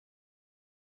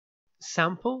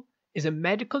Sample is a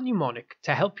medical mnemonic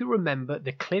to help you remember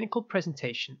the clinical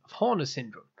presentation of Horner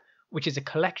syndrome, which is a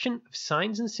collection of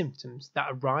signs and symptoms that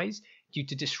arise due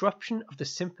to disruption of the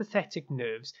sympathetic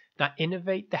nerves that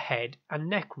innervate the head and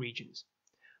neck regions.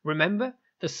 Remember,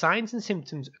 the signs and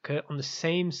symptoms occur on the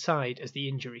same side as the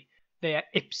injury. They are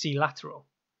ipsilateral.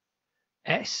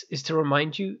 S is to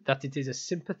remind you that it is a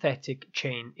sympathetic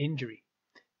chain injury.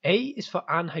 A is for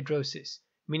anhydrosis,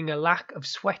 meaning a lack of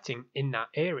sweating in that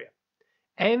area.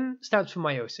 M stands for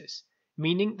meiosis,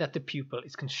 meaning that the pupil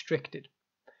is constricted.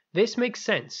 This makes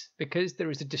sense because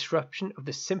there is a disruption of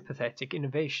the sympathetic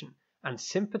innervation, and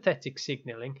sympathetic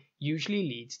signaling usually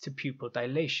leads to pupil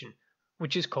dilation,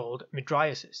 which is called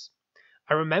mydriasis.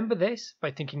 I remember this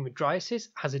by thinking mydriasis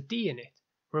has a D in it,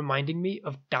 reminding me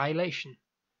of dilation.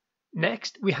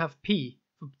 Next we have P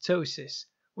for ptosis,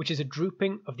 which is a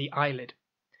drooping of the eyelid.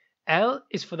 L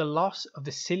is for the loss of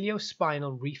the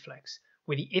ciliospinal reflex,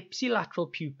 where the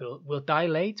ipsilateral pupil will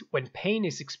dilate when pain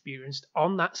is experienced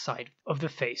on that side of the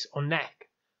face or neck.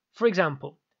 For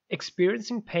example,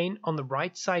 experiencing pain on the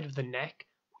right side of the neck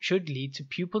should lead to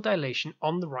pupil dilation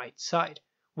on the right side,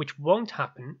 which won't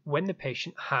happen when the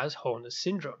patient has Horner's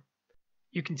syndrome.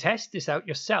 You can test this out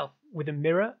yourself with a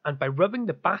mirror and by rubbing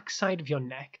the back side of your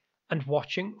neck and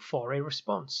watching for a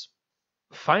response.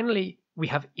 Finally, we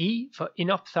have E for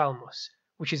inophthalmos,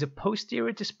 which is a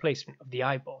posterior displacement of the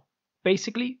eyeball.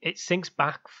 Basically, it sinks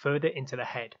back further into the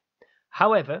head.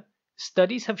 However,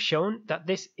 studies have shown that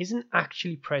this isn't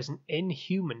actually present in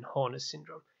human Horner's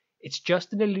syndrome. It's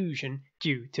just an illusion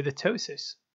due to the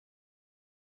ptosis.